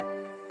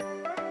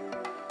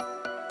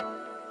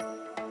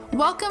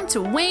Welcome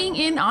to Weighing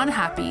In on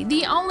Happy,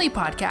 the only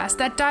podcast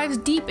that dives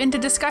deep into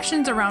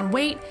discussions around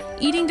weight,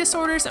 eating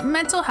disorders,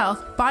 mental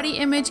health, body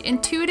image,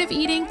 intuitive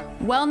eating,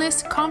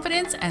 wellness,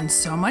 confidence, and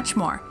so much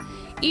more.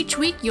 Each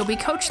week, you'll be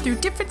coached through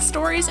different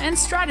stories and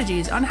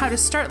strategies on how to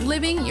start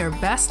living your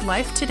best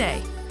life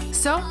today.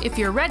 So, if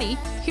you're ready,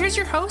 here's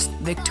your host,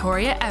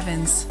 Victoria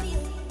Evans.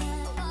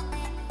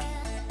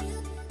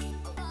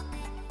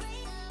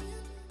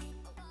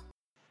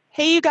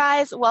 Hey, you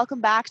guys,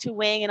 welcome back to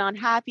Weighing In on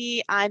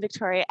Happy. I'm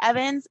Victoria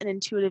Evans, an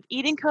intuitive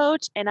eating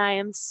coach, and I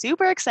am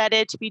super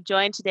excited to be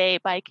joined today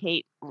by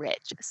Kate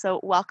Rich.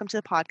 So welcome to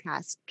the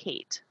podcast,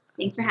 Kate.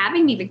 Thanks for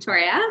having me,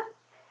 Victoria.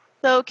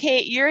 So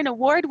Kate, you're an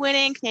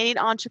award-winning Canadian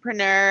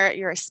entrepreneur.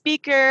 You're a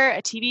speaker,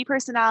 a TV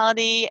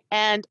personality,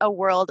 and a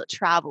world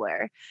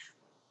traveler.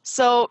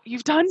 So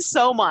you've done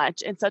so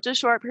much in such a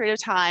short period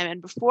of time.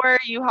 And before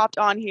you hopped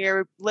on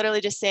here,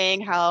 literally just saying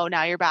how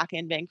now you're back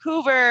in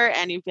Vancouver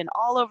and you've been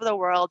all over the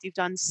world. You've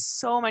done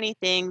so many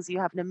things.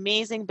 You have an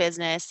amazing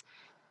business.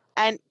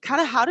 And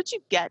kind of how did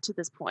you get to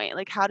this point?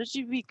 Like, how did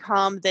you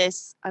become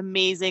this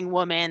amazing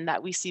woman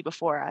that we see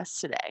before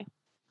us today?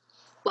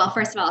 Well,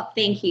 first of all,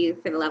 thank you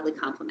for the lovely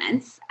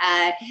compliments.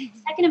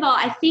 Second of all,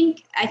 I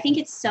think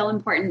it's so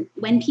important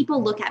when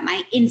people look at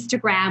my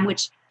Instagram,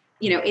 which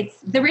it's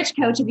The Rich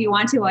Coach if you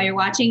want to while you're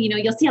watching,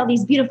 you'll see all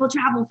these beautiful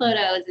travel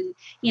photos and,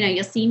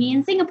 you'll see me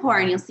in Singapore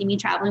and you'll see me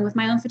traveling with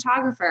my own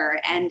photographer.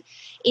 And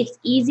it's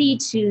easy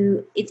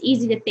to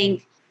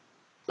think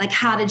like,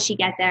 how did she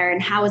get there? And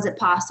how is it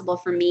possible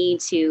for me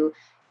to,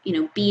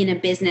 be in a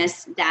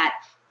business that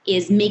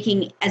is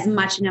making as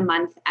much in a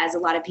month as a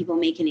lot of people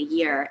make in a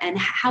year? And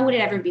how would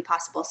it ever be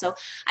possible? So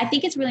I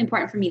think it's really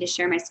important for me to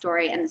share my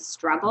story and the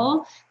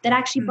struggle that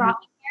actually brought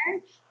me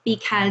here.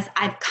 Because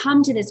I've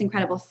come to this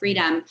incredible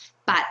freedom,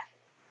 but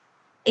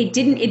it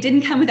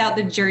didn't come without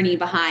the journey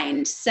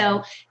behind.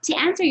 So to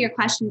answer your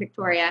question,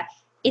 Victoria,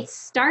 it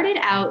started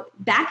out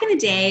back in the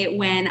day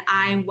when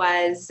I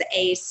was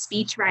a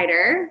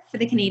speechwriter for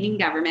the Canadian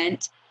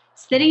government,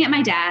 sitting at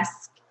my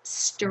desk,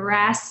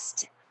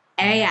 stressed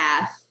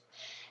AF,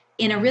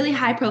 in a really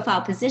high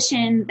profile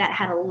position that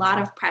had a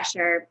lot of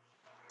pressure.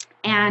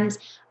 And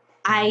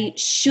I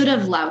should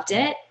have loved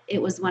it.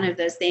 It was one of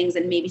those things,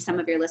 and maybe some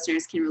of your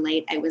listeners can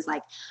relate. I was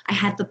like, I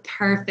had the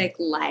perfect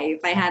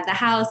life. I had the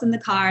house and the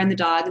car and the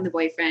dog and the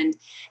boyfriend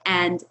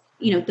and,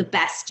 the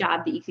best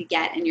job that you could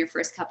get in your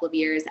first couple of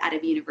years out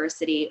of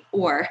university,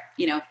 or,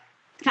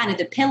 kind of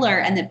the pillar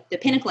and the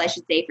pinnacle, I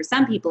should say, for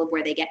some people of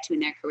where they get to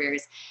in their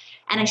careers.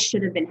 And I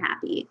should have been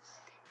happy.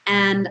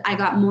 And I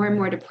got more and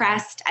more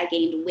depressed. I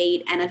gained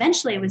weight, and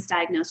eventually I was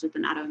diagnosed with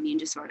an autoimmune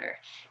disorder.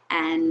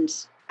 And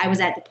I was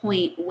at the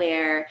point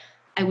where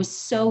I was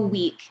so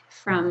weak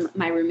from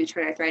my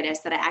rheumatoid arthritis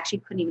that I actually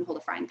couldn't even hold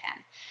a frying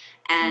pan.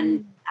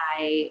 And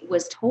I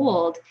was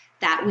told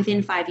that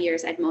within 5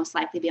 years, I'd most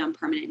likely be on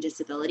permanent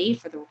disability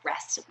for the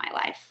rest of my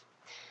life.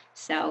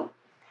 So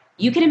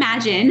you can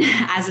imagine,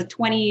 as a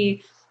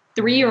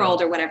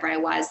 23-year-old or whatever I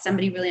was,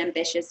 somebody really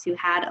ambitious who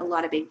had a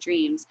lot of big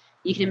dreams,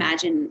 you can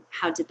imagine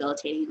how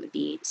debilitating it would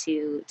be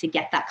to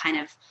get that kind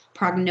of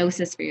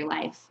prognosis for your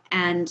life.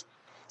 And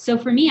so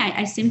for me,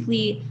 I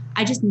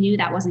just knew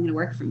that wasn't going to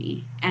work for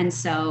me. And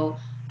so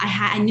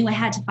I knew I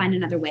had to find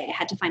another way. I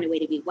had to find a way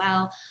to be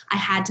well. I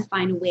had to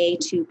find a way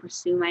to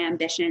pursue my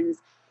ambitions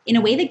in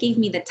a way that gave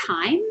me the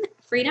time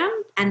freedom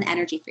and the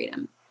energy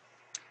freedom.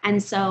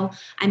 And so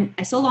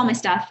I sold all my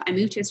stuff. I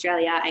moved to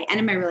Australia. I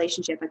ended my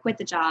relationship. I quit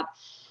the job.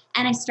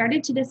 And I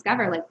started to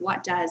discover, like,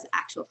 what does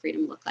actual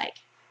freedom look like?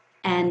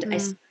 And I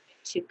started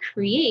to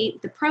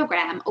create the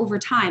program over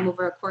time,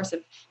 over a course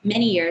of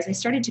many years. I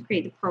started to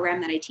create the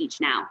program that I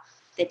teach now,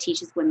 that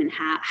teaches women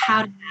how to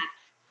have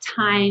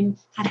time,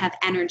 how to have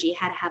energy,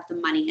 how to have the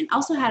money, and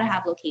also how to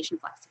have location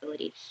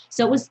flexibility.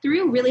 So it was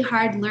through really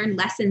hard learned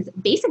lessons,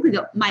 basically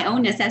my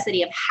own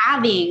necessity of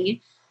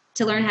having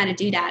to learn how to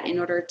do that in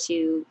order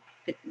to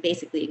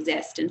basically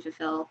exist and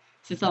fulfill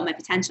my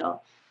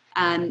potential.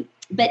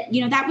 But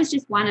that was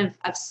just one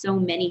of so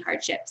many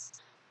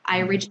hardships. I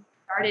originally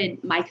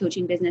started my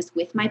coaching business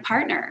with my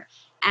partner,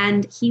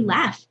 and he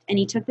left and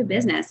he took the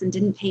business and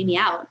didn't pay me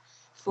out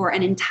for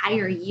an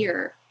entire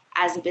year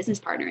as a business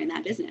partner in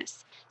that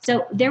business.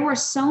 So there were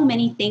so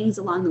many things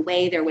along the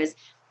way. There was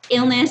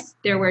illness.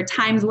 There were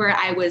times where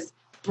I was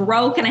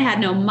broke and I had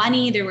no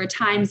money. There were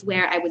times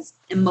where I was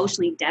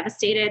emotionally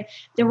devastated.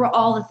 There were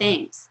all the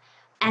things.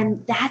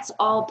 And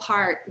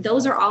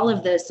those are all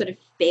of the sort of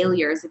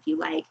failures, if you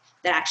like,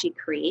 that actually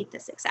create the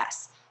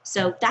success.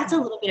 So that's a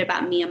little bit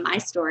about me and my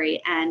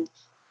story. And,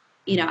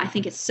 I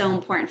think it's so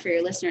important for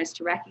your listeners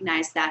to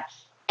recognize that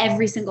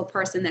every single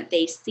person that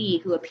they see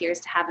who appears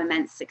to have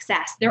immense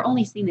success, they're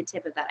only seeing the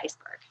tip of that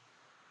iceberg.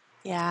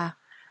 Yeah.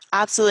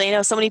 Absolutely. I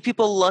know so many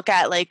people look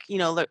at like,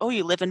 like, oh,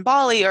 you live in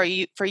Bali, or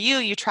you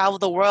travel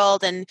the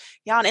world, and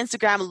yeah, on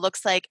Instagram, it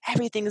looks like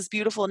everything is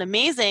beautiful and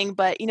amazing,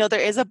 but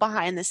there is a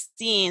behind the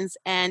scenes.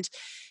 And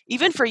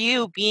even for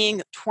you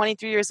being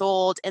 23 years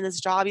old in this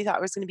job you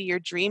thought was going to be your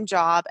dream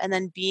job, and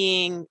then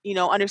being,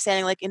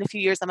 understanding like in a few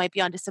years I might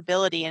be on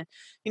disability, and,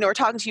 we're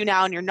talking to you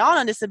now and you're not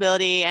on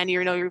disability, and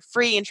you're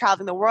free and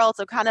traveling the world.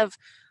 So kind of,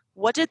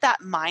 what did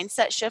that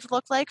mindset shift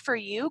look like for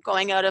you,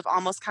 going out of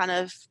almost kind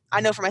of, I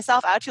know for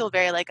myself, I would feel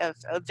very like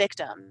a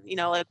victim,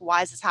 like,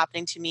 why is this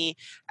happening to me?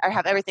 I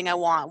have everything I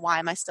want. Why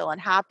am I still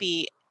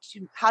unhappy?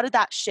 How did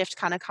that shift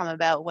kind of come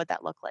about? What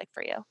that look like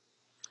for you?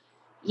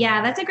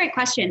 Yeah, that's a great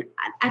question.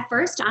 At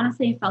first,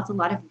 honestly, I felt a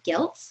lot of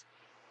guilt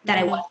that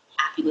I wasn't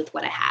happy with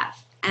what I have.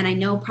 And I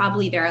know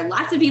probably there are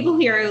lots of people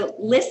here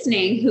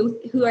listening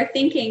who are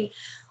thinking,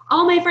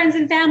 all my friends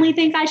and family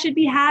think I should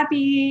be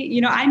happy.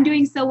 I'm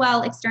doing so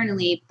well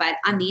externally, but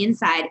on the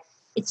inside,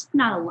 it's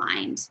not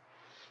aligned.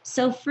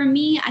 So for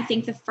me, I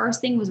think the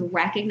first thing was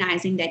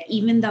recognizing that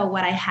even though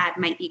what I had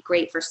might be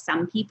great for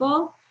some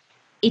people,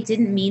 it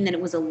didn't mean that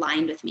it was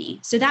aligned with me.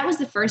 So that was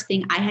the first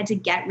thing. I had to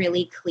get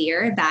really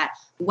clear that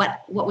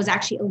what was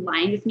actually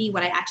aligned with me,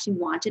 what I actually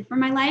wanted for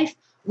my life,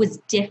 was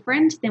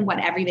different than what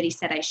everybody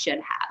said I should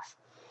have.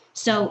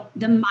 So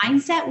the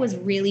mindset was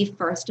really,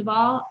 first of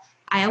all,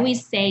 I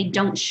always say,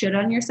 don't should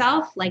on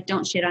yourself. Like,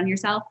 don't shit on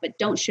yourself, but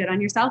don't should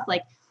on yourself.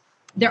 Like,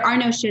 there are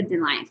no shoulds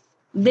in life,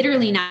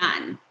 literally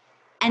none.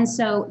 And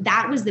so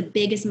that was the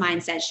biggest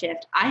mindset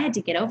shift. I had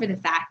to get over the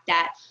fact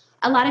that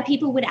a lot of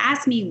people would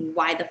ask me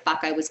why the fuck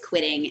I was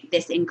quitting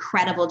this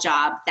incredible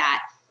job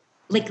that,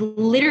 like,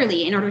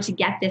 literally in order to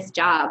get this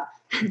job,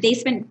 they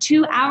spent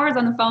 2 hours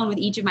on the phone with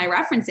each of my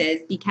references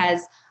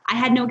because I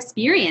had no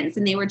experience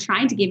and they were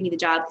trying to give me the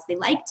job because they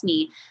liked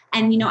me.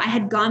 And, I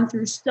had gone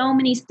through so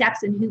many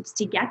steps and hoops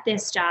to get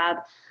this job.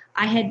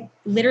 I had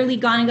literally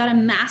gone and got a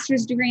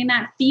master's degree in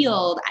that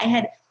field. I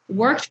had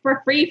worked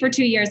for free for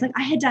 2 years. Like,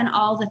 I had done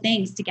all the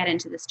things to get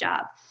into this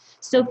job.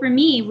 So for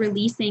me,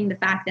 releasing the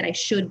fact that I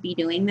should be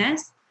doing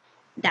this,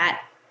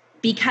 that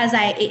because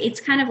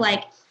it's kind of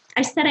like,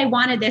 I said I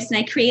wanted this and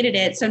I created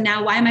it. So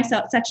now why am I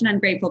such an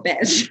ungrateful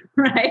bitch,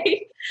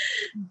 right?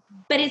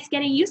 But it's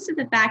getting used to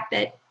the fact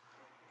that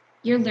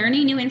you're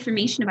learning new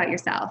information about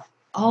yourself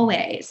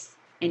always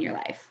in your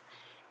life.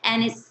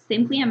 And it's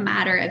simply a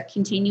matter of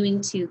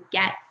continuing to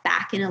get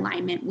back in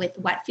alignment with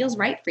what feels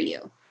right for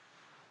you,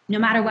 no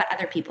matter what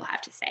other people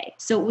have to say.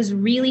 So it was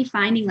really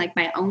finding like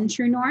my own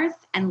true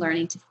north and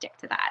learning to stick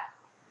to that.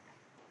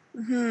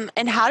 Mm-hmm.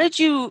 And how did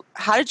you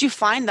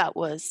find that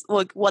was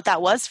what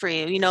that was for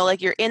you? Like,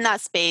 you're in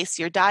that space,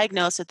 you're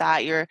diagnosed with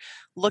that, you're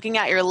looking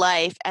at your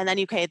life, and then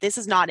okay, this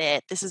is not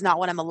it. This is not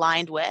what I'm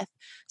aligned with.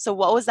 So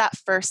what was that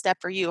first step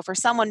for you? For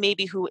someone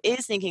maybe who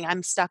is thinking,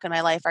 I'm stuck in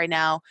my life right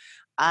now,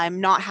 I'm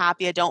not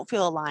happy, I don't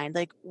feel aligned.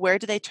 Like, where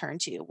do they turn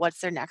to? What's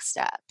their next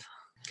step?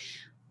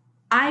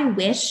 I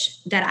wish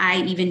that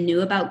I even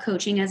knew about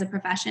coaching as a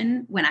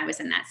profession when I was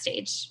in that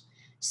stage.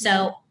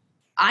 So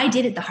I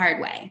did it the hard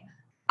way.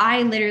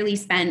 I literally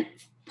spent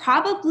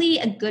probably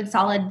a good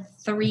solid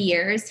 3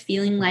 years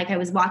feeling like I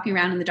was walking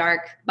around in the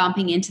dark,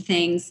 bumping into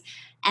things,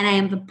 and I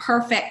am the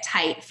perfect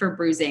height for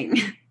bruising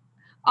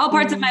all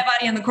parts of my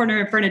body on the corner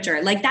of furniture.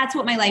 Like, that's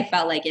what my life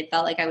felt like. It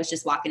felt like I was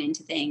just walking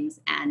into things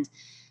and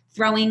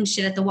throwing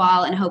shit at the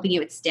wall and hoping it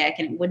would stick,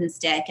 and it wouldn't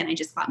stick. And I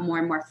just got more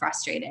and more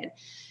frustrated.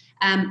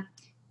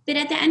 But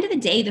at the end of the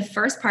day, the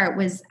first part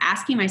was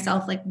asking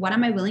myself, like, what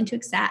am I willing to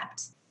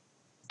accept?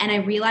 And I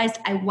realized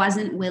I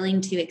wasn't willing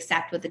to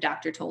accept what the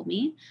doctor told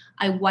me.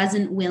 I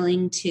wasn't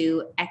willing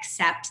to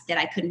accept that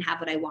I couldn't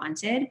have what I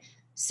wanted.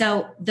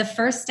 So the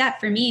first step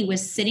for me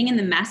was sitting in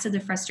the mess of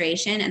the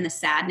frustration and the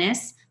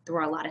sadness. There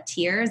were a lot of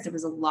tears. There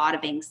was a lot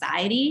of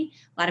anxiety,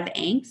 a lot of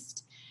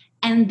angst.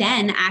 And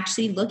then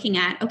actually looking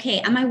at, okay,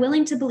 am I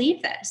willing to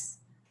believe this?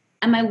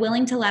 Am I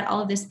willing to let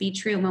all of this be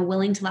true? Am I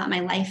willing to let my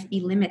life be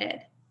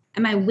limited?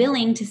 Am I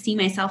willing to see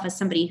myself as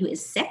somebody who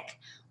is sick?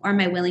 Or am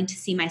I willing to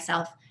see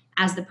myself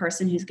as the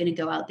person who's going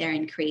to go out there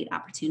and create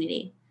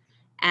opportunity?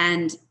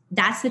 And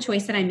that's the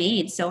choice that I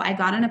made. So I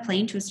got on a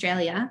plane to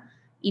Australia,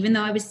 even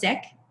though I was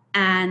sick.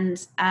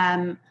 And,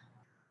 I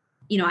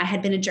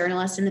had been a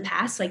journalist in the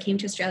past. So I came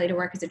to Australia to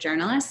work as a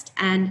journalist.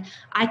 And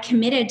I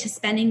committed to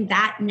spending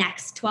that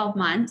next 12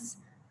 months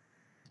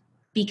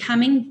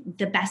becoming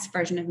the best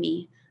version of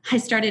me. I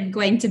started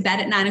going to bed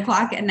at 9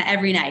 o'clock and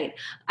every night.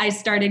 I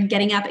started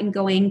getting up and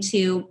going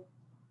to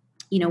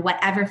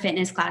whatever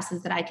fitness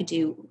classes that I could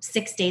do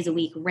 6 days a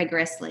week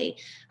rigorously,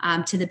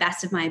 to the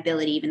best of my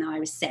ability, even though I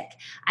was sick.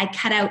 I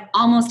cut out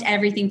almost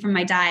everything from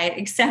my diet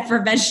except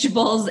for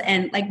vegetables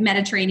and like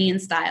Mediterranean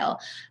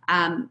style.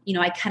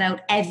 I cut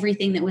out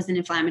everything that was an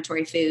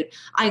inflammatory food.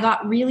 I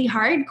got really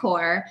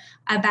hardcore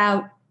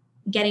about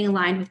getting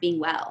aligned with being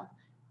well.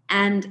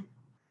 And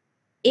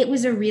it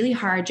was a really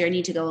hard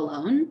journey to go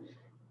alone.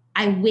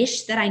 I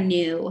wish that I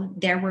knew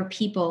there were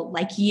people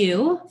like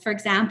you, for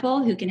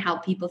example, who can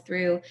help people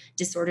through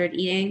disordered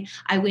eating.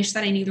 I wish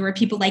that I knew there were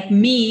people like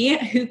me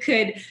who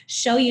could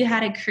show you how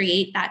to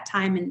create that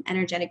time and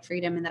energetic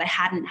freedom, and that I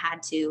hadn't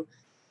had to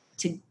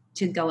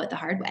to go it the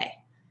hard way.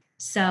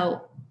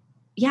 So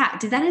yeah,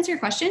 did that answer your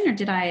question, or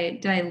did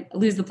I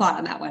lose the plot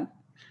on that one?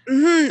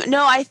 Mm-hmm.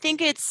 No, I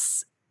think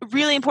it's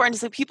really important.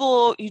 So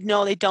people,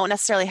 they don't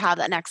necessarily have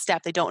that next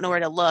step. They don't know where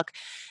to look.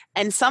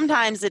 And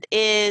sometimes it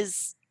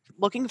is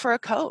looking for a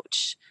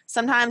coach.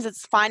 Sometimes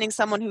it's finding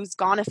someone who's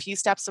gone a few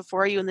steps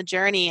before you in the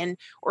journey,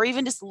 or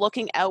even just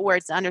looking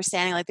outwards and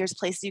understanding like there's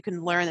places you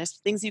can learn, there's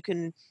things you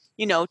can,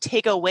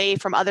 take away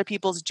from other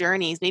people's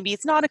journeys. Maybe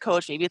it's not a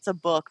coach, maybe it's a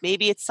book,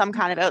 maybe it's some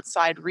kind of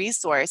outside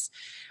resource.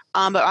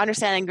 But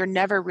understanding you're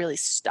never really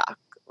stuck.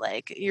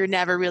 Like you're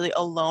never really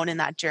alone in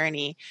that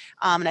journey.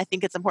 And I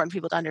think it's important for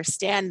people to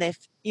understand that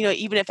if,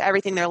 even if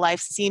everything in their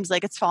life seems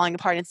like it's falling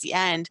apart, it's the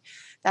end,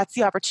 that's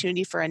the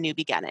opportunity for a new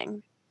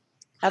beginning.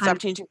 That's the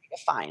opportunity to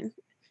redefine.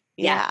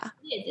 Yeah.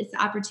 It's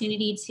the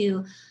opportunity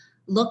to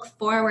look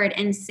forward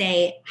and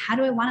say, how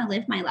do I want to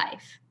live my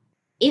life?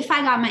 If I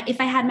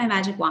had my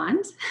magic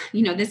wand,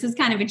 this is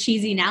kind of a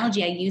cheesy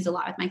analogy I use a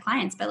lot with my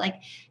clients, but like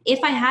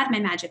if I had my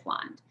magic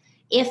wand,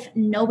 if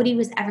nobody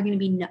was ever going to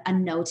be a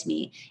no to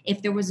me,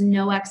 if there was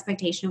no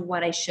expectation of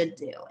what I should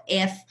do,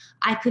 if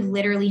I could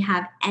literally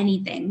have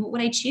anything, what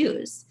would I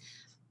choose?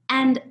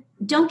 And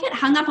don't get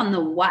hung up on the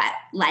what,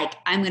 like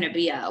I'm going to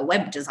be a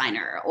web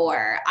designer,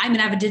 or I'm going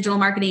to have a digital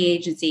marketing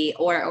agency,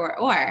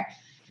 or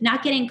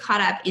not getting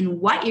caught up in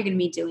what you're going to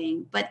be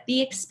doing, but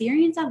the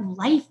experience of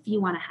life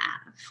you want to have.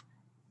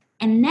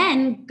 And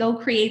then go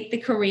create the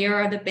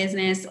career or the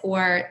business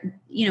or,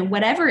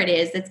 whatever it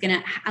is that's going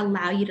to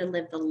allow you to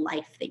live the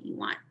life that you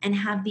want and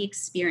have the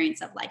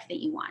experience of life that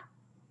you want.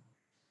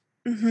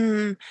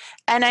 Mm-hmm.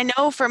 And I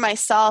know for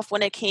myself,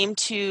 when it came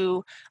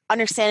to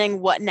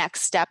understanding what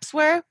next steps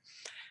were,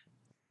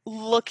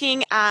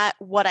 looking at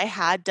what I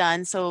had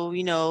done, so,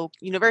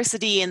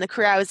 university and the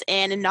career I was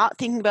in, and not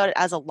thinking about it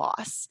as a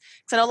loss.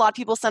 Because I know a lot of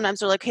people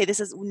sometimes are like, hey,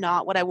 this is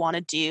not what I want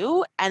to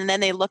do. And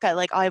then they look at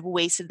like, oh, I've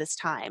wasted this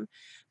time.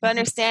 But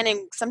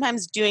understanding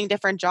sometimes doing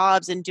different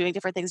jobs and doing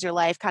different things in your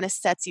life kind of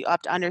sets you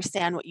up to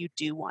understand what you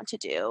do want to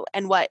do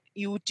and what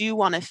you do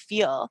want to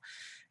feel.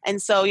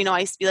 And so, I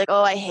used to be like,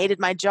 oh, I hated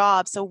my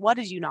job. So what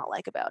did you not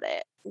like about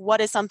it?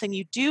 What is something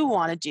you do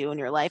want to do in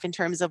your life in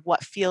terms of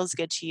what feels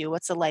good to you?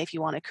 What's the life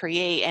you want to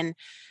create? And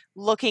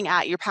looking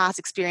at your past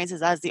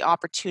experiences as the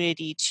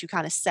opportunity to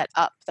kind of set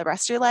up the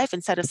rest of your life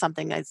instead of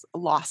something as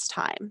lost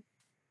time.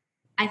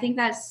 I think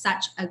that's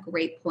such a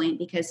great point,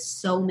 because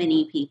so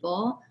many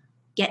people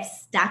get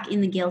stuck in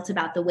the guilt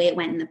about the way it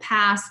went in the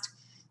past,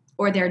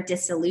 or they're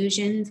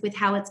disillusioned with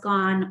how it's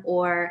gone,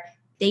 or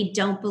they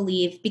don't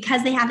believe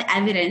because they have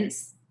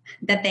evidence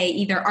that they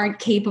either aren't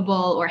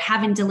capable or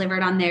haven't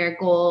delivered on their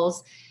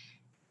goals.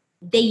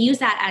 They use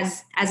that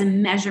as a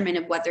measurement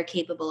of what they're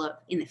capable of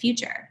in the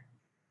future.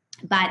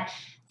 But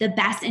the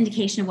best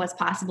indication of what's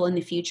possible in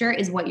the future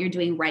is what you're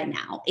doing right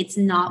now. It's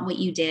not what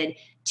you did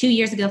 2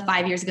 years ago,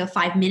 5 years ago,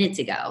 5 minutes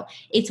ago.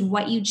 It's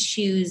what you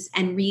choose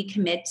and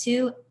recommit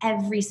to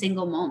every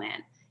single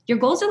moment. Your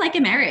goals are like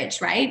a marriage,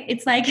 right?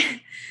 It's like,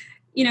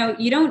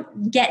 you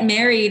don't get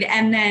married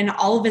and then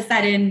all of a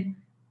sudden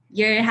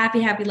you're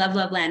happy, happy, love,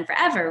 love, land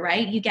forever,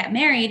 right? You get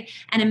married,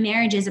 and a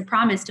marriage is a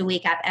promise to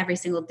wake up every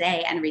single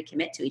day and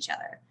recommit to each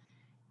other.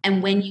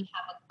 And when you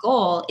have a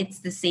goal, it's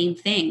the same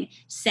thing.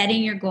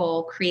 Setting your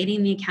goal,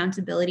 creating the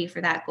accountability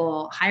for that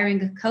goal,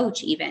 hiring a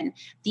coach even.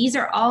 These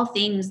are all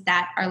things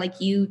that are like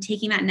you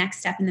taking that next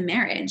step in the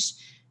marriage.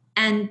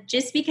 And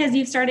just because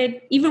you've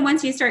started, even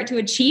once you start to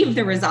achieve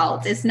the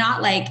results, it's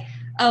not like,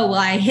 oh, well,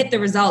 I hit the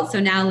results,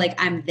 so now like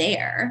I'm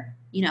there.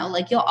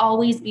 Like you'll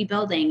always be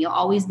building, you'll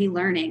always be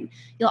learning,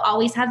 you'll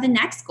always have the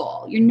next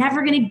goal. You're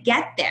never going to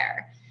get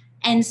there.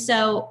 And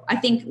so I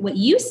think what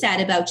you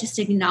said about just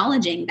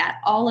acknowledging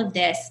that all of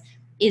this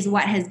is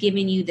what has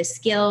given you the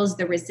skills,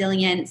 the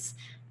resilience,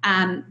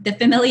 the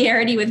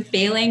familiarity with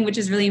failing, which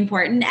is really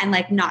important, and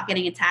like not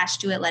getting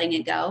attached to it, letting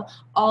it go.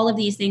 All of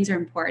these things are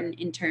important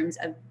in terms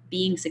of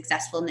being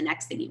successful in the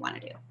next thing you want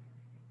to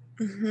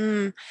do.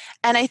 Mm-hmm.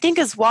 And I think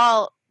as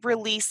well,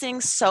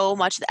 releasing so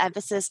much the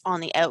emphasis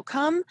on the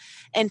outcome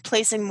and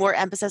placing more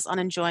emphasis on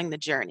enjoying the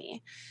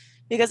journey.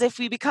 Because if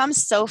we become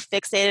so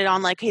fixated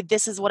on like, hey,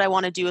 this is what I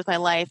want to do with my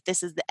life,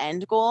 this is the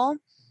end goal,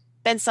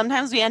 then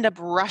sometimes we end up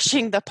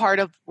rushing the part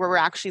of where we're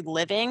actually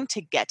living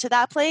to get to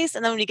that place.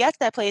 And then when we get to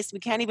that place, we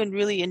can't even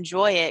really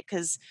enjoy it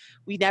because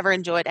we never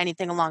enjoyed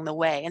anything along the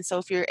way. And so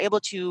if you're able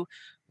to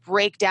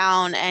break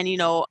down and,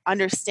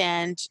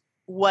 understand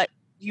what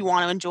you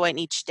want to enjoy in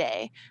each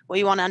day, what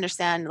you want to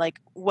understand, like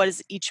what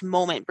is each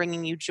moment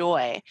bringing you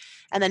joy,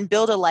 and then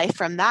build a life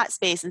from that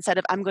space instead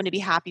of I'm going to be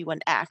happy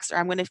when X or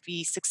I'm going to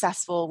be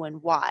successful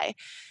when Y,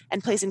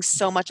 and placing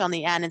so much on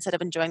the end instead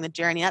of enjoying the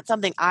journey. That's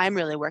something I'm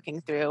really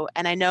working through.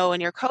 And I know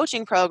in your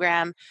coaching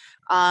program,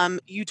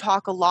 you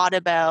talk a lot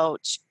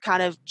about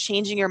kind of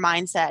changing your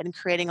mindset and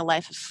creating a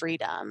life of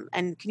freedom.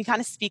 And can you kind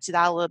of speak to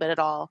that a little bit at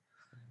all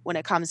when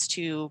it comes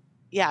to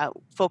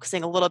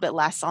focusing a little bit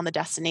less on the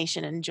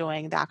destination and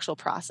enjoying the actual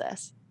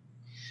process?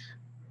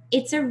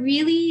 It's a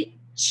really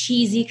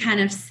cheesy kind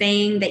of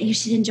saying that you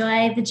should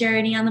enjoy the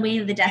journey on the way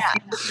to the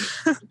destination.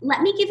 Yeah.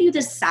 Let me give you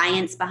the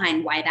science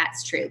behind why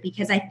that's true,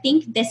 because I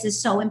think this is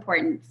so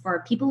important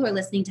for people who are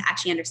listening to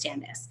actually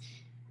understand this.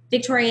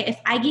 Victoria, if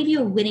I gave you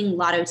a winning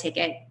lotto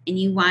ticket and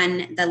you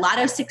won the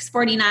Lotto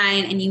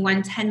 649 and you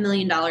won $10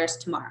 million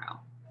tomorrow,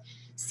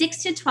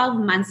 6 to 12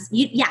 months,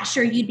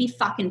 you'd be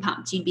fucking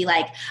pumped. You'd be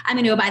like, I'm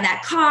going to go buy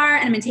that car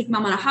and I'm going to take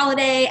mom on a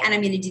holiday and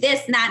I'm going to do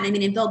this and that and I'm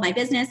going to build my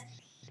business.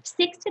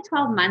 6 to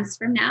 12 months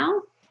from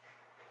now,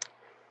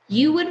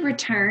 you would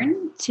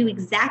return to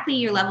exactly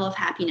your level of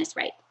happiness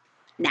right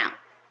now.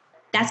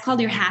 That's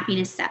called your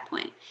happiness set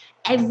point.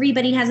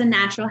 Everybody has a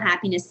natural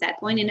happiness set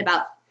point, and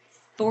about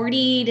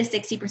 40 to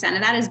 60%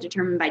 of that is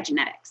determined by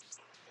genetics.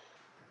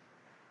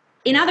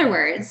 In other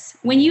words,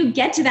 when you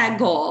get to that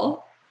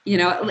goal,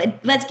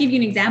 let's give you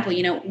an example.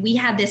 We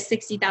had this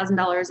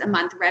 $60,000 a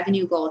month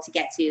revenue goal to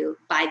get to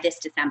by this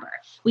December.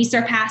 We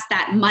surpassed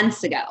that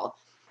months ago.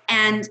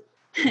 And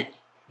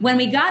when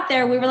we got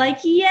there, we were like,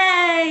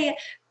 yay.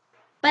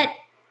 But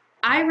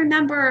I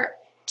remember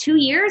 2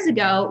 years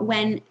ago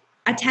when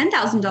a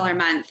 $10,000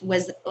 month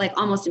was like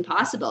almost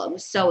impossible. It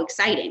was so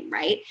exciting,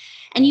 right?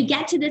 And you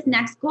get to this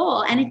next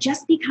goal and it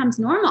just becomes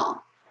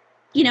normal.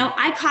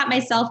 I caught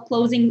myself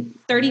closing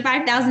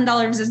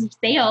 $35,000 of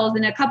sales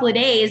in a couple of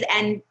days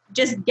and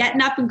just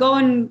getting up and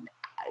going,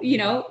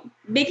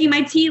 making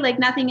my tea like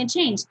nothing had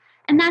changed.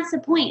 And that's the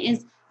point,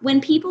 is when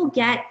people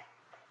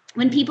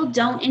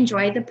don't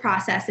enjoy the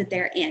process that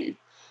they're in,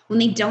 when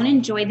they don't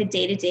enjoy the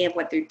day-to-day of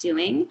what they're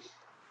doing,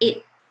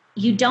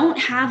 you don't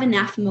have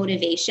enough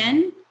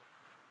motivation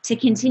to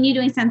continue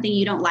doing something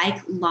you don't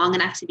like long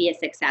enough to be a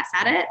success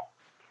at it.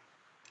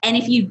 And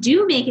if you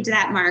do make it to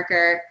that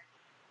marker,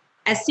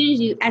 as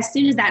soon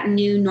as that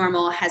new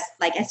normal has,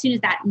 like, as soon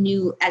as that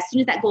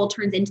goal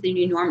turns into the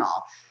new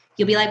normal,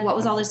 you'll be like, what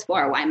was all this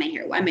for? Why am I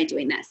here? Why am I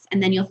doing this?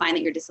 And then you'll find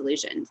that you're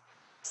disillusioned.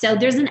 So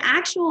there's an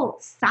actual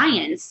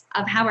science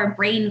of how our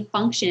brain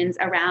functions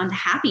around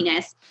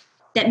happiness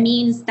that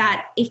means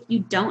that if you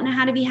don't know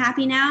how to be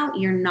happy now,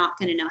 you're not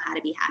going to know how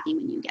to be happy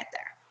when you get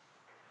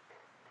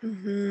there.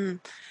 Mm-hmm.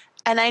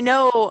 And I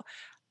know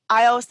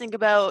I always think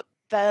about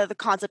the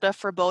concept of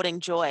foreboding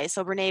joy.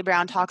 So Brene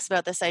Brown talks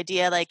about this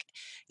idea, like,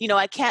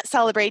 I can't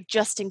celebrate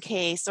just in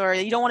case, or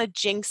you don't want to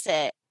jinx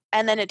it.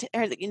 And then it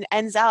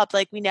ends up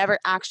like we never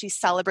actually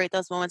celebrate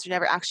those moments. We're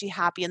never actually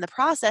happy in the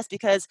process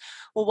because,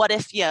 well, what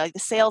if the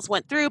sales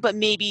went through, but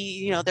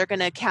maybe, they're going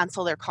to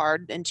cancel their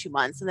card in 2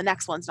 months and the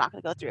next one's not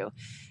going to go through.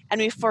 And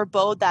we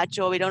forebode that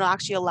joy. We don't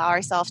actually allow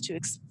ourselves to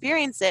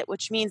experience it,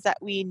 which means that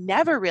we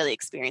never really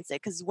experience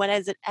it, because when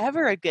is it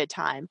ever a good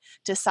time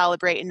to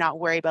celebrate and not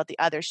worry about the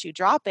other shoe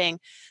dropping?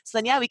 So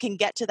then, we can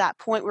get to that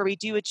point where we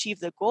do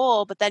achieve the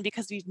goal, but then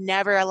because we've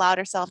never allowed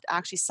ourselves to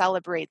actually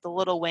celebrate the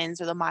little wins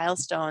or the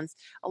milestones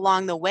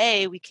along the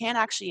way, we can't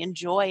actually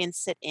enjoy and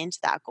sit into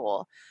that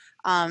goal.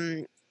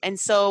 And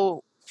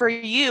so for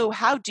you,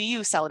 how do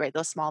you celebrate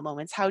those small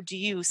moments? How do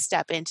you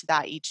step into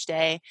that each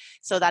day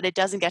so that it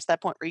doesn't get to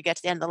that point where you get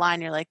to the end of the line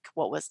and you're like,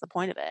 what was the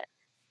point of it?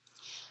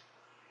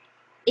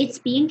 It's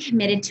being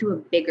committed to a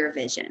bigger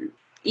vision.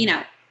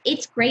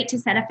 It's great to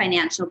set a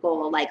financial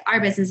goal, like our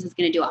business is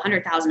going to do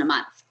 $100,000 a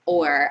month,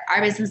 or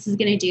our business is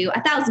going to do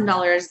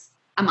 $1,000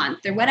 a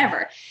month, or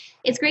whatever.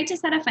 It's great to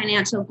set a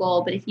financial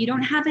goal, but if you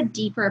don't have a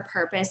deeper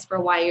purpose for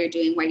why you're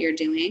doing what you're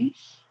doing,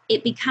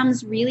 it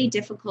becomes really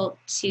difficult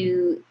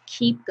to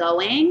keep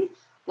going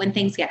when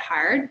things get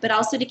hard, but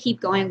also to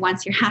keep going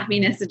once your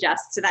happiness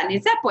adjusts to that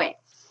new set point.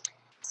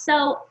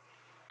 So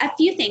a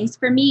few things.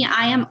 For me,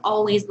 I am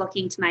always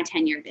looking to my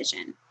 10-year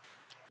vision.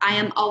 I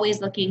am always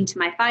looking to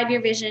my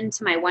 5-year vision,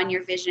 to my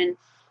 1-year vision.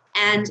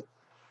 And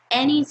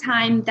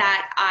anytime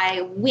that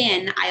I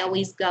win, I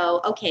always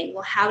go, okay,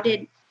 well, how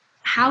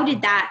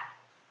did that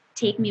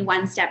take me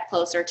one step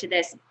closer to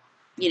this,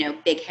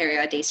 big, hairy,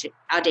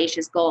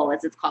 audacious goal,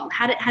 as it's called?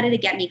 How did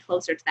it get me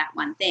closer to that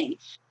one thing?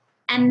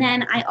 And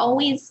then I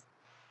always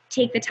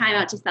take the time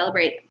out to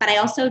celebrate, but I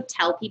also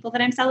tell people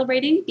that I'm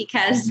celebrating,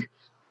 because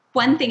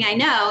one thing I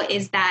know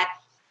is that,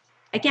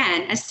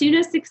 again, as soon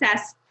as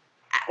success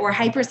or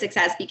hyper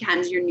success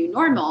becomes your new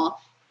normal,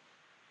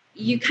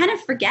 you kind of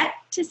forget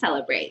to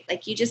celebrate.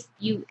 Like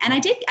and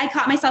I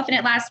caught myself in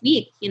it last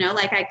week,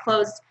 like I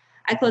closed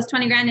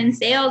 $20,000 in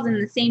sales in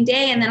the same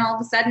day. And then all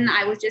of a sudden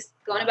I was just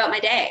going about my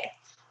day.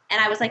 And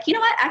I was like, you know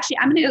what? Actually,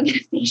 I'm going to go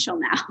get a facial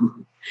now.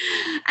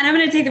 And I'm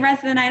going to take the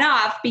rest of the night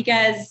off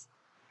because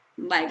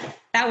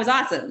that was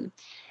awesome.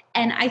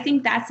 And I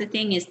think that's the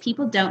thing, is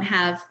people don't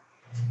have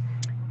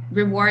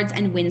rewards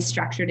and wins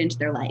structured into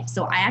their life.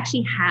 So I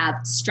actually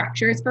have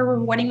structures for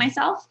rewarding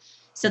myself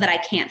so that I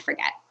can't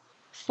forget.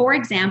 For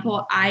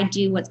example, I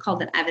do what's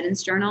called an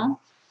evidence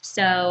journal.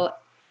 So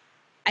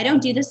I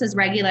don't do this as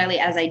regularly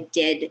as I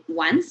did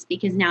once,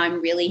 because now I'm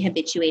really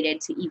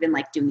habituated to even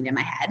doing it in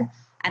my head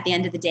at the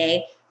end of the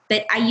day.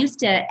 But I used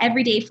to,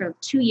 every day for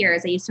 2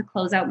 years, I used to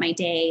close out my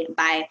day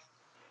by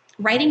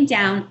writing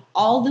down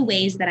all the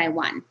ways that I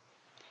won.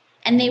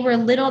 And they were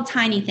little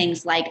tiny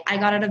things like I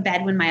got out of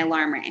bed when my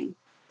alarm rang.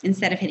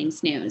 instead of hitting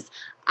snooze.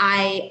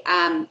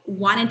 I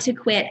wanted to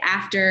quit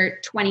after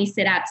 20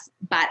 sit-ups,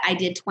 but I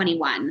did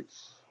 21.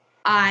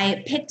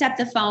 I picked up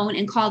the phone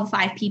and called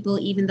 5 people,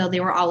 even though they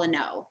were all a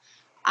no.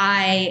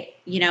 I,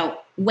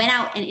 went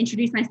out and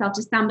introduced myself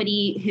to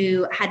somebody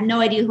who had no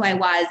idea who I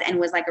was and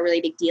was like a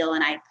really big deal.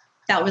 And I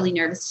felt really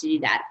nervous to do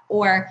that.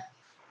 Or,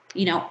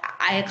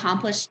 I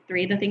accomplished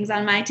 3 of the things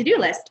on my to-do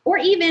list, or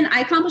even I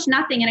accomplished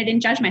nothing and I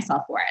didn't judge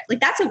myself for it. Like,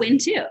 that's a win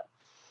too.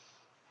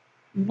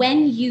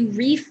 When you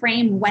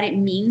reframe what it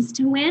means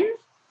to win,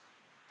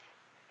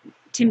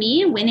 to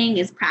me, winning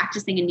is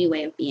practicing a new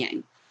way of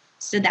being.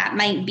 So that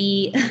might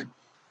be,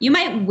 you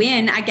might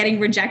win at getting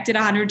rejected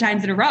 100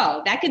 times in a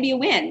row. That could be a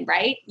win,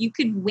 right? You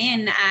could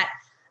win at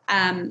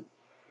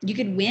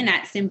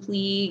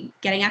simply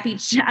getting up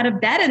out of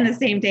bed in the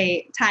same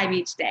time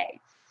each day.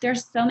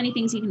 There's so many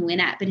things you can win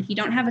at, but if you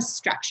don't have a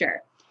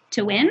structure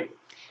to win,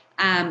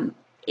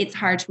 it's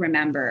hard to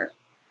remember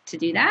to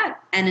do that.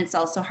 And it's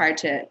also hard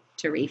to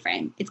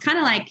reframe. It's kind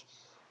of like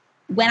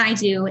when I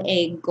do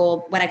a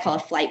goal, what I call a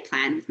flight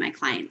plan with my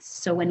clients.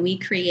 So when we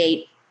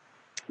create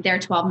their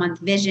 12-month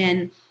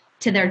vision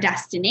to their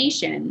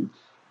destination,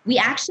 we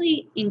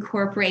actually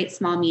incorporate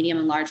small, medium,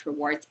 and large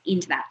rewards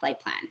into that flight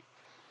plan.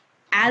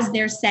 As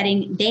they're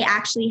setting, they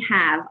actually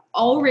have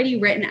already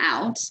written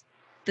out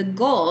the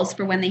goals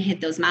for when they hit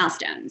those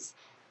milestones.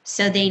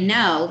 So they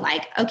know,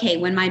 like, okay,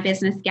 when my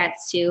business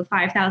gets to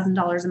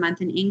 $5,000 a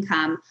month in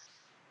income,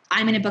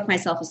 I'm going to book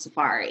myself a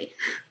safari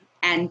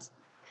and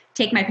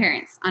take my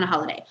parents on a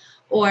holiday.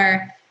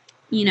 Or,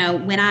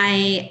 when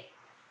I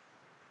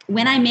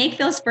make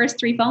those first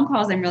 3 phone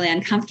calls I'm really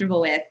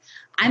uncomfortable with,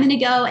 I'm going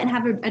to go and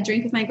have a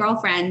drink with my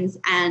girlfriends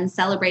and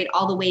celebrate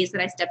all the ways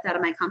that I stepped out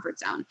of my comfort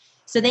zone.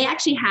 So they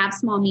actually have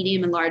small,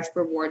 medium, and large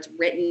rewards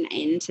written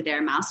into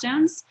their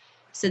milestones.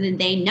 So then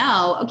they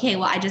know, okay,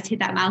 well, I just hit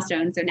that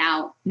milestone. So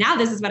now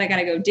this is what I got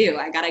to go do.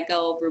 I got to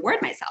go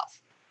reward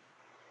myself.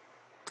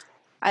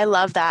 I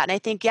love that. And I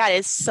think, it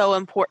is so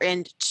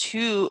important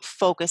to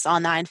focus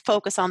on that and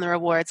focus on the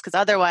rewards, because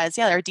otherwise,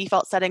 our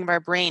default setting of our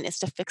brain is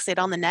to fixate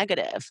on the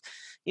negative.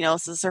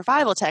 It's a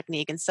survival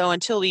technique. And so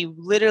until we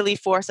literally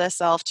force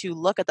ourselves to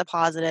look at the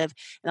positive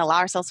and allow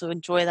ourselves to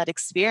enjoy that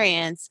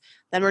experience,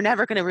 then we're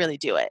never going to really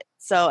do it.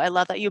 So I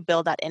love that you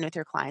build that in with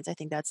your clients. I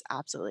think that's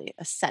absolutely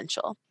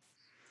essential.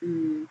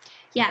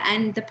 Yeah.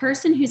 And the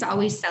person who's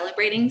always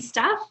celebrating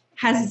stuff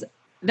has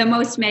the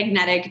most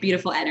magnetic,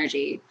 beautiful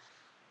energy.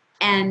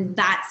 And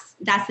that's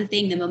the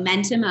thing. The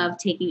momentum of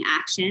taking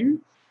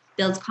action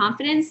builds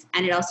confidence,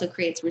 and it also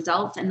creates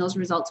results, and those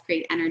results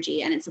create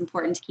energy. And it's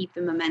important to keep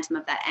the momentum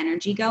of that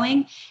energy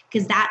going,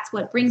 because that's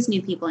what brings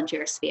new people into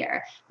your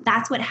sphere.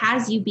 That's what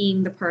has you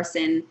being the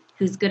person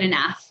who's good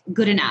enough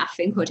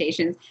in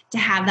quotations, to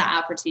have the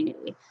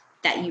opportunity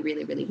that you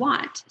really, really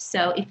want.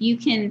 So if you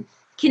can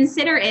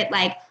consider it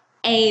like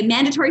a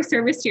mandatory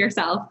service to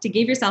yourself, to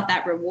give yourself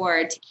that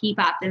reward, to keep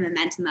up the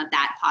momentum of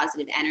that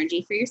positive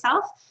energy for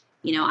yourself,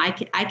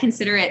 I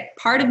consider it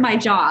part of my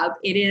job.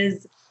 It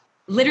is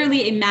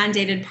literally a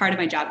mandated part of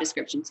my job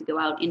description to go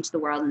out into the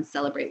world and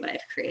celebrate what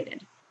I've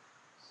created.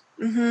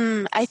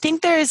 Mm-hmm. I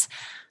think there's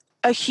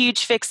a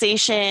huge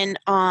fixation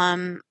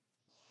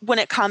when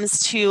it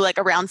comes to like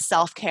around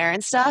self-care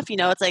and stuff.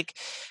 It's like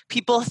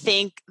people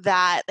think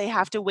that they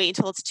have to wait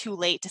until it's too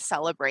late to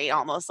celebrate,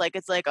 almost like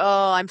it's like,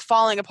 oh, I'm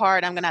falling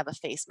apart, I'm going to have a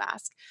face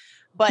mask.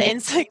 But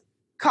it's like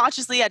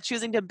consciously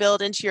choosing to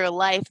build into your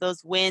life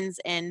those wins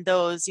and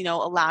those,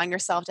 allowing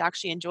yourself to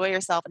actually enjoy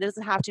yourself. It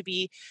doesn't have to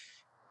be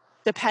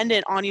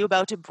dependent on you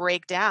about to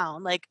break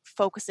down, like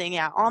focusing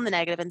on the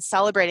negative and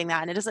celebrating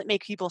that. And it doesn't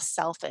make people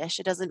selfish.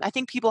 I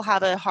think people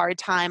have a hard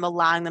time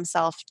allowing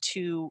themselves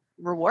to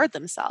reward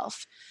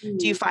themselves. Mm-hmm.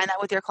 Do you find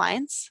that with your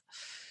clients?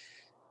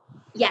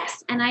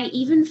 Yes. And I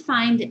even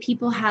find that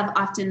people have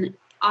often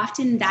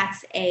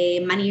that's a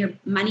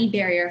money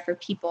barrier for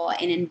people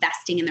in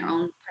investing in their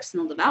own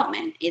personal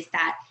development, is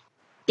that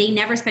they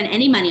never spend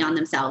any money on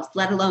themselves,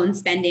 let alone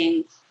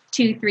spending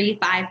 $2,000, $3,000,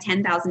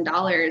 $5,000,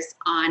 $10,000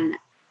 on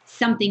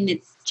something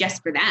that's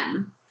just for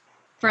them.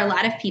 For a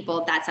lot of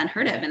people, that's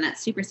unheard of, and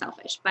that's super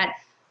selfish. But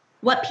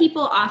what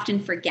people often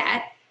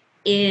forget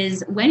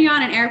is when you're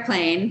on an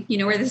airplane,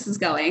 where this is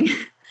going,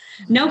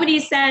 nobody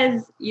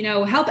says,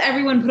 help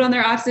everyone put on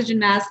their oxygen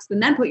masks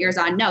and then put yours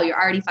on. No,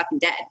 you're already fucking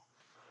dead.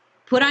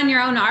 Put on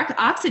your own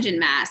oxygen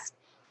mask.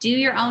 Do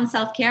your own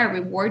self-care.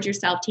 Reward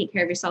yourself. Take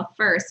care of yourself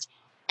first.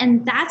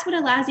 And that's what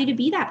allows you to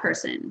be that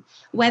person.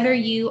 Whether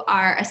you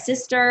are a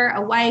sister,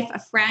 a wife, a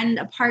friend,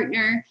 a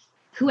partner,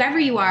 whoever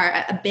you are,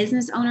 a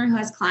business owner who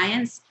has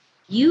clients,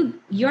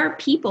 your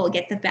people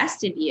get the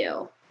best of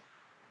you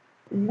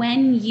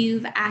when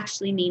you've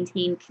actually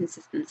maintained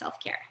consistent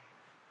self-care.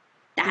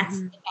 That's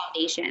the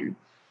foundation.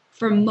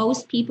 For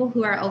most people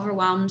who are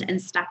overwhelmed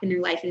and stuck in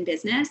their life and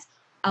business,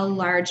 a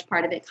large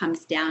part of it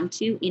comes down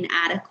to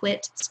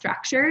inadequate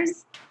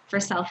structures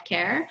for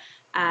self-care,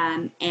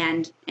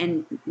 and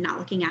not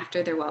looking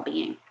after their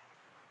well-being.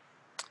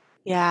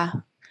 Yeah.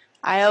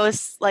 I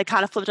always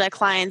kind of flip to my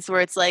clients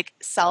where it's like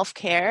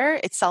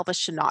self-care, it's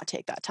selfish to not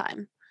take that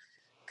time.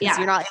 because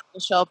you're not able to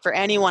show up for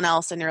anyone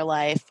else in your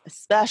life,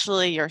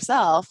 especially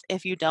yourself,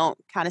 if you don't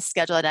kind of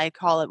schedule it. I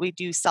call it, we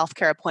do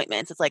self-care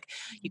appointments. It's like,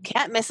 you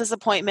can't miss this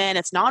appointment.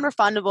 It's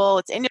non-refundable.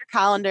 It's in your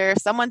calendar. If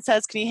someone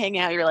says, can you hang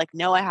out? You're like,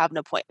 no, I have an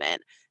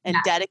appointment, and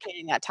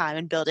dedicating that time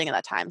and building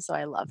that time. So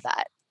I love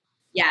that.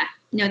 Yeah,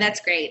 no, that's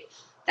great.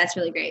 That's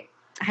really great.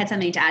 I had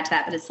something to add to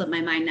that, but it slipped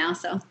my mind now.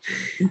 So,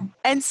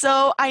 and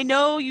so I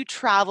know you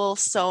travel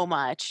so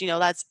much,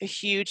 that's a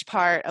huge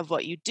part of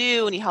what you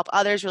do, and you help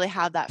others really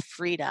have that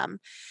freedom.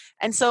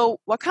 And so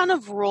what kind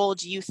of role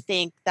do you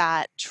think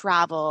that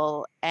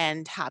travel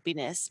and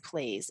happiness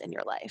plays in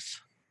your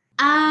life?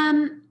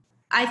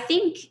 I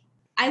think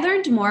I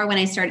learned more when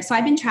I started. So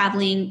I've been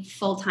traveling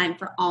full time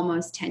for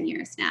almost 10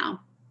 years now,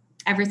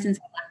 ever since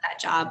I left that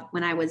job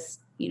when I was,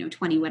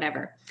 20,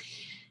 whatever.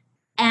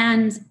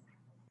 And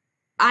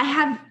I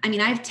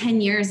have 10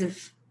 years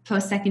of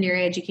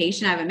post-secondary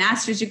education. I have a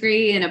master's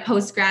degree and a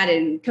post-grad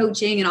in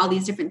coaching and all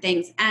these different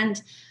things.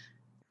 And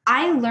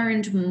I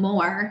learned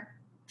more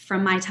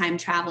from my time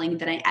traveling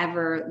than I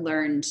ever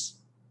learned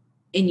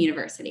in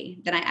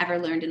university, than I ever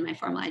learned in my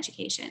formal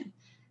education.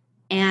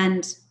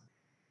 And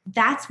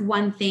that's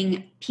one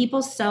thing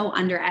people so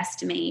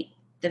underestimate,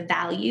 the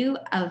value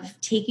of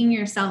taking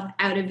yourself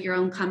out of your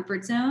own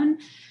comfort zone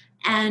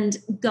and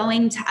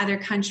going to other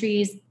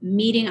countries,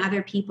 meeting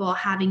other people,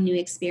 having new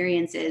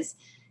experiences,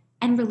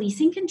 and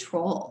releasing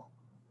control.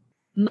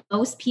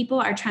 Most people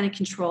are trying to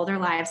control their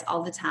lives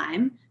all the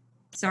time.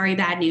 Sorry,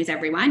 bad news,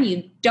 everyone.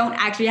 You don't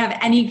actually have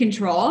any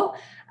control.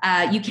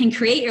 You can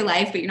create your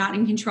life, but you're not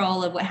in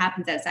control of what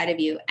happens outside of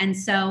you. And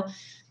so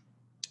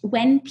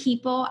when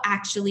people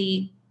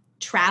actually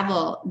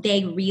travel,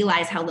 they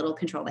realize how little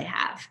control they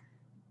have.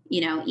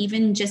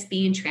 Even just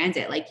being in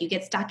transit, like you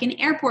get stuck in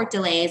airport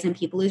delays and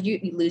people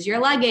lose your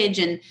luggage,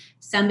 and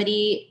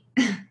somebody,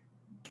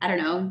 I don't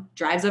know,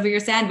 drives over your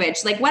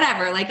sandwich, like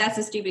whatever, like that's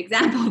a stupid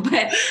example,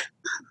 but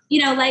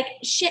like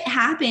shit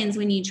happens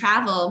when you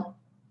travel,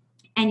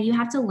 and you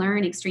have to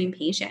learn extreme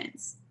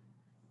patience.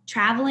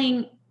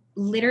 Traveling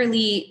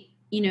literally,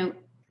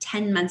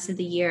 10 months of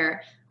the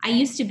year. I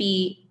used to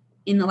be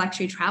in the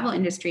luxury travel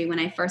industry when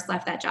I first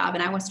left that job,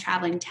 and I was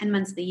traveling 10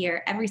 months of the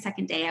year. Every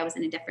second day I was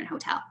in a different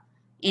hotel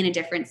in a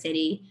different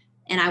city,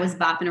 and I was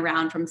bopping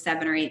around from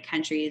 7 or 8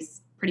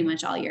 countries pretty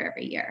much all year,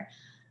 every year.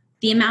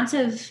 The amount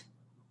of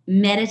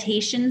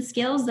meditation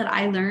skills that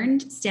I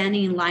learned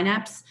standing in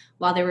lineups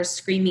while there were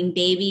screaming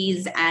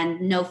babies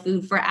and no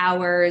food for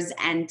hours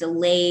and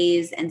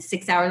delays and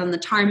 6 hours on the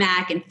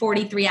tarmac and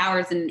 43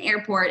 hours in an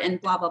airport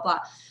and blah, blah, blah.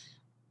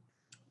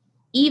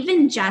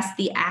 Even just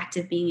the act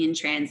of being in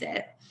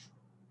transit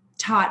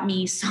taught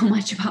me so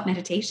much about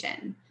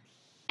meditation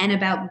and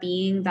about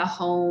being the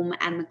home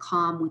and the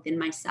calm within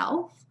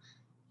myself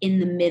in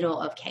the middle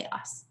of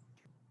chaos.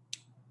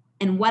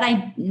 And what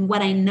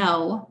I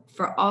know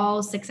for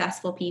all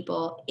successful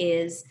people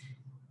is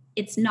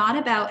it's not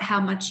about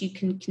how much you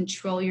can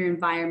control your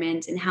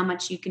environment and how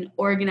much you can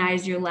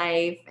organize your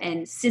life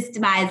and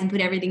systemize and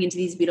put everything into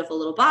these beautiful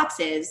little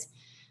boxes.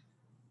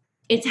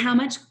 It's how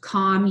much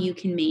calm you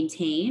can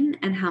maintain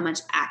and how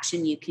much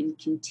action you can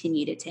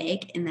continue to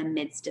take in the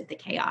midst of the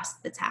chaos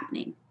that's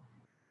happening,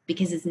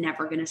 because it's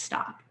never going to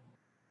stop.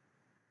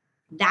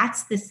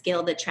 That's the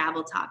skill that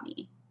travel taught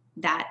me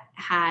that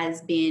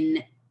has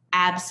been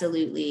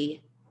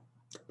absolutely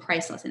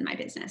priceless in my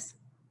business.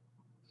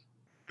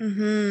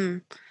 Mm-hmm.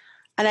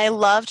 And I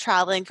love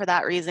traveling for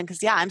that reason,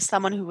 because I'm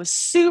someone who was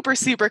super,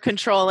 super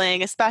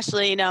controlling,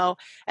 especially, and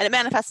it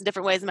manifests in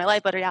different ways in my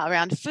life, but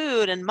around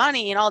food and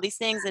money and all these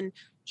things. And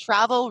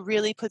travel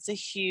really puts a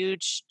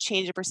huge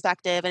change of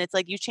perspective. And it's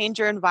like you change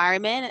your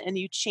environment and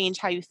you change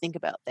how you think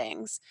about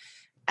things.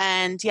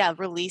 And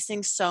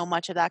releasing so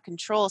much of that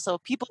control. So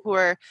people who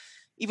are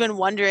even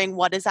wondering,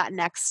 what is that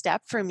next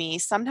step for me?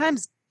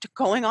 Sometimes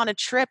going on a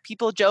trip,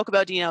 people joke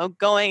about,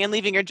 going and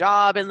leaving your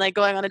job and like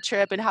going on a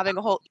trip and having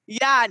a whole,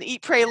 an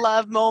eat, pray,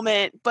 love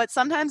moment. But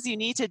sometimes you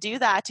need to do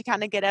that to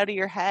kind of get out of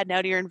your head and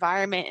out of your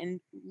environment and,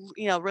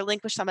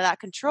 relinquish some of that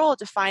control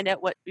to find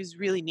out what is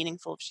really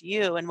meaningful to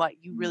you and what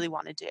you really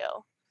want to do.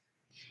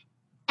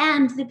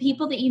 And the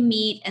people that you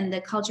meet and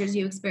the cultures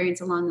you experience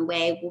along the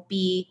way will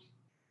be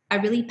a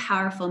really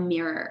powerful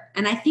mirror.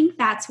 And I think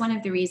that's one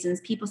of the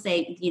reasons people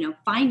say,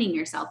 finding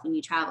yourself when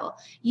you travel.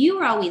 You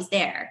were always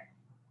there.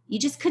 You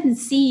just couldn't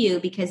see you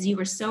because you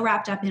were so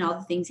wrapped up in all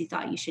the things you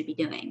thought you should be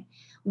doing.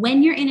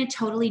 When you're in a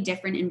totally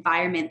different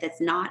environment that's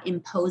not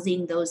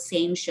imposing those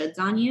same shoulds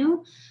on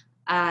you,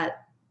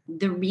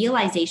 the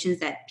realizations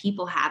that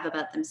people have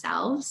about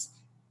themselves,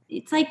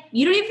 it's like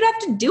you don't even have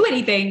to do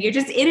anything. You're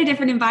just in a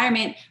different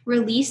environment,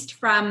 released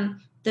from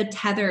the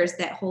tethers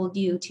that hold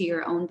you to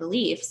your own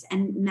beliefs.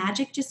 And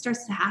magic just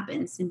starts to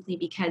happen simply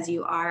because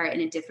you are in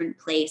a different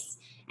place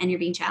and you're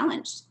being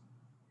challenged.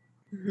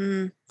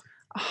 Mm-hmm.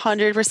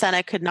 100%.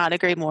 I could not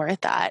agree more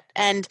with that.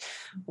 And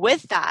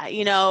with that,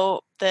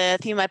 the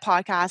theme of my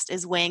podcast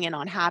is weighing in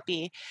on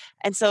happy.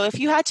 And so if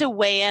you had to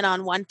weigh in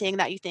on one thing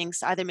that you think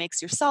either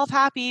makes yourself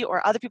happy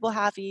or other people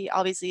happy,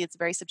 obviously it's a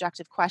very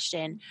subjective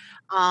question.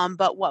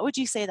 But what would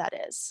you say that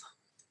is?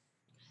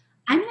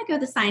 I'm going to go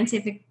the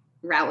scientific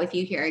route with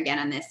you here again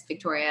on this,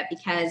 Victoria,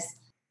 because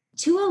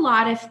to a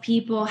lot of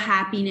people,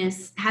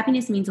 happiness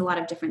means a lot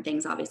of different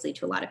things, obviously,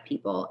 to a lot of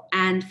people.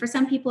 And for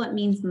some people, it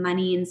means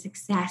money and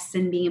success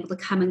and being able to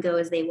come and go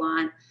as they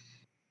want.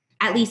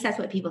 At least that's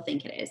what people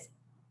think it is.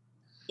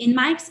 In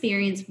my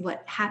experience,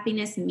 what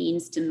happiness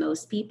means to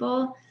most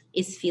people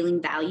is feeling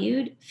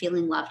valued,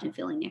 feeling loved, and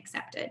feeling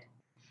accepted.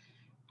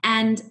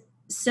 And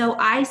so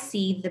I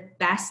see the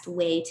best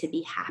way to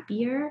be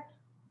happier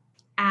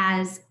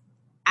as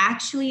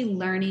actually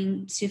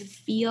learning to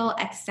feel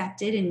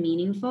accepted and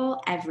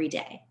meaningful every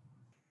day.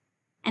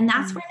 And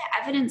that's where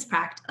the evidence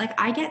practice, like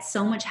I get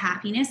so much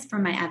happiness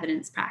from my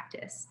evidence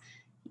practice.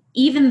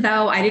 Even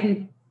though I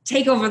didn't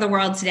take over the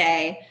world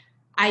today,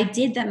 I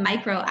did the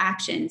micro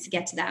action to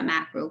get to that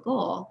macro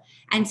goal.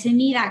 And to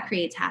me, that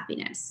creates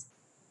happiness.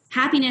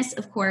 Happiness,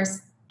 of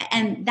course,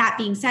 and that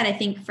being said, I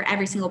think for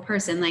every single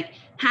person, like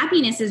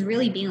happiness is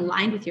really being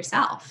aligned with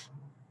yourself.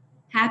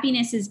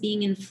 Happiness is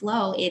being in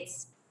flow.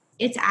 It's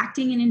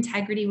acting in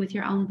integrity with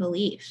your own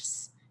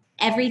beliefs.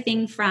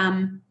 Everything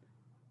from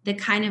the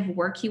kind of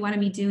work you want to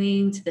be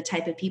doing, to the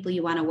type of people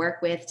you want to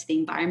work with, to the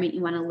environment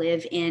you want to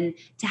live in,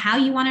 to how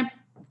you want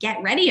to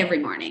get ready every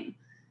morning.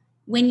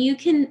 When you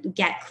can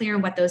get clear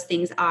on what those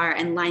things are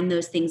and line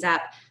those things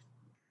up,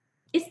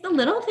 it's the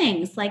little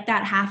things like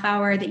that half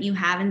hour that you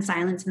have in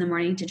silence in the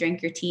morning to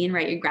drink your tea and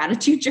write your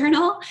gratitude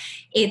journal.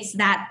 It's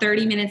that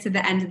 30 minutes at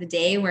the end of the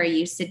day where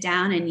you sit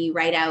down and you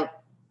write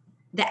out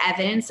the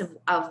evidence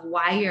of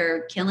why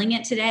you're killing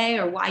it today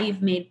or why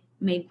you've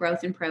made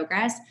growth and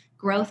progress.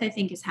 Growth, I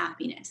think, is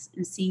happiness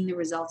and seeing the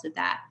results of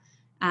that.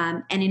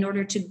 And in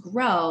order to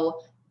grow,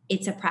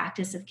 it's a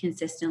practice of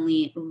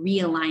consistently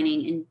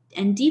realigning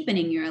and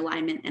deepening your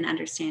alignment and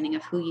understanding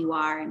of who you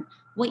are and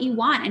what you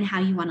want and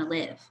how you want to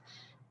live.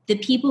 The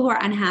people who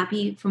are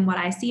unhappy, from what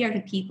I see, are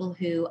the people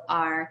who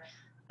are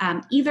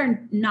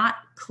either not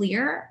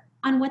clear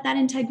on what that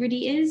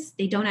integrity is.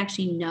 They don't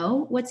actually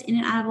know what's in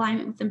and out of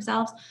alignment with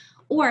themselves,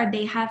 or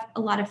they have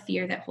a lot of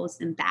fear that holds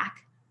them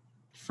back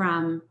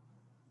from.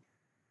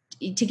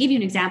 To give you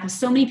an example,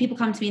 so many people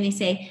come to me and they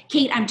say,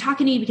 Kate, I'm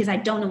talking to you because I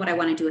don't know what I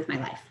want to do with my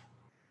life.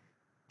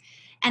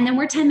 And then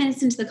we're 10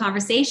 minutes into the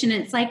conversation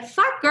and it's like,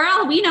 fuck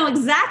girl, we know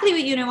exactly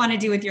what you don't want to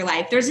do with your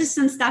life. There's just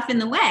some stuff in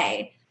the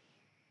way.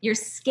 You're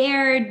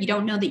scared. You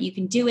don't know that you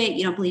can do it.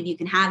 You don't believe you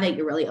can have it.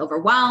 You're really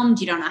overwhelmed.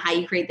 You don't know how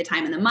you create the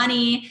time and the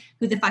money.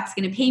 Who the fuck's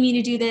going to pay me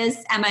to do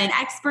this? Am I an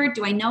expert?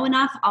 Do I know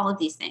enough? All of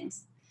these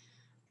things.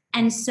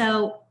 And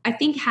so I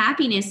think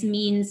happiness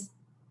means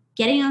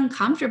getting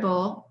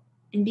uncomfortable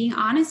and being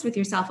honest with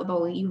yourself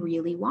about what you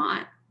really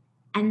want.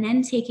 And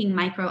then taking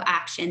micro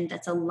action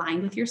that's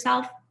aligned with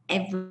yourself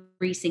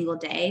every single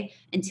day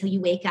until you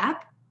wake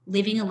up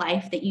living a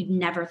life that you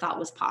never thought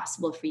was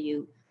possible for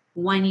you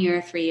 1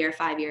 year, 3 years,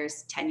 5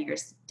 years, 10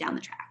 years down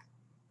the track.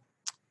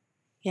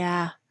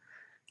 Yeah,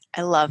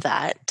 I love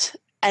that.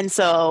 And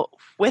so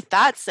with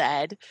that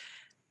said,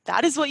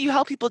 that is what you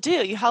help people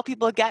do. You help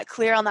people get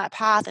clear on that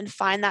path and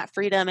find that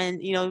freedom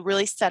and,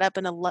 really set up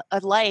in a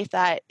life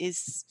that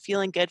is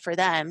feeling good for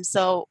them.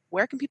 So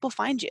where can people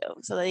find you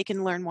so that they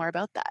can learn more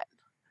about that?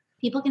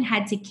 People can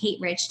head to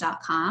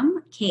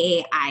katerich.com,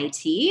 Kait,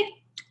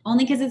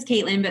 only because it's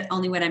Caitlin, but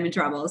only when I'm in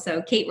trouble.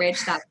 So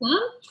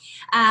katerich.com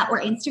or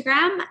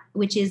Instagram,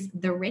 which is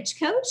The Rich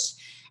Coach.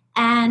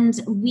 And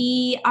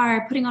we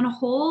are putting on a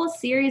whole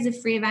series of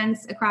free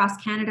events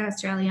across Canada,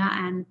 Australia,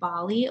 and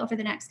Bali over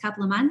the next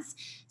couple of months.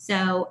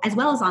 So as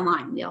well as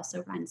online, we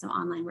also run some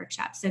online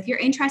workshops. So if you're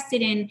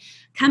interested in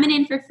coming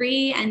in for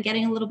free and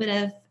getting a little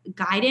bit of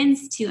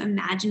guidance to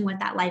imagine what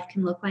that life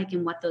can look like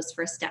and what those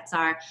first steps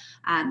are,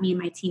 me and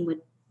my team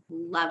would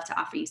love to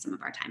offer you some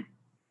of our time.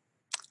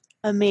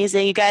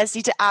 Amazing. You guys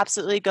need to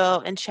absolutely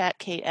go and check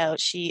Kate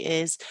out. She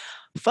is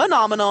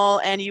phenomenal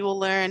and you will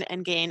learn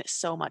and gain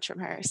so much from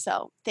her.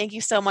 So thank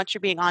you so much for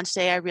being on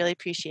today. I really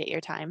appreciate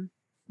your time.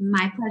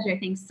 My pleasure.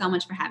 Thanks so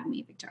much for having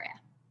me, Victoria.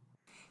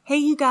 Hey,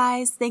 you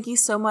guys. Thank you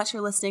so much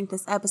for listening to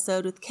this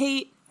episode with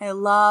Kate. I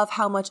love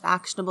how much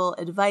actionable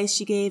advice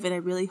she gave, and I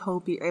really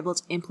hope you're able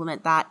to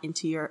implement that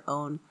into your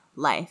own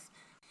life.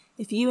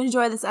 If you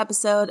enjoyed this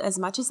episode as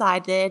much as I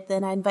did,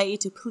 then I invite you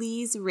to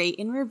please rate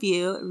and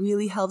review. It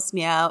really helps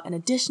me out. And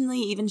additionally,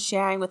 even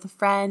sharing with a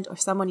friend or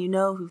someone you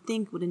know who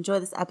think would enjoy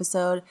this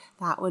episode,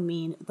 that would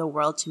mean the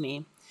world to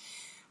me.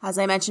 As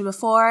I mentioned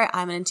before,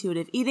 I'm an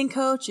intuitive eating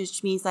coach,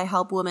 which means I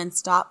help women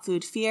stop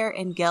food fear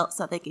and guilt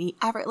so that they can eat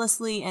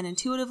effortlessly and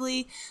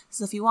intuitively.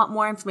 So if you want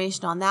more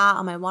information on that,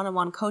 on my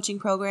one-on-one coaching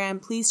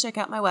program, please check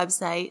out my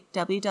website,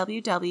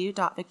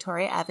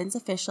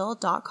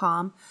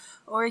 www.victoriaevansofficial.com.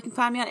 Or you can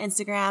find me on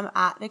Instagram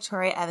at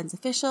Victoria Evans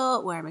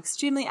Official, where I'm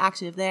extremely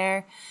active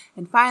there.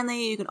 And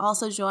finally, you can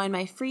also join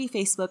my free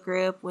Facebook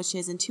group, which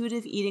is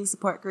Intuitive Eating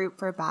Support Group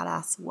for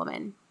Badass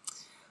Woman.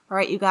 All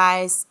right, you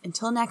guys,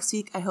 until next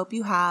week, I hope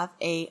you have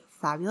a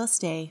fabulous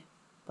day.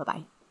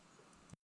 Bye-bye.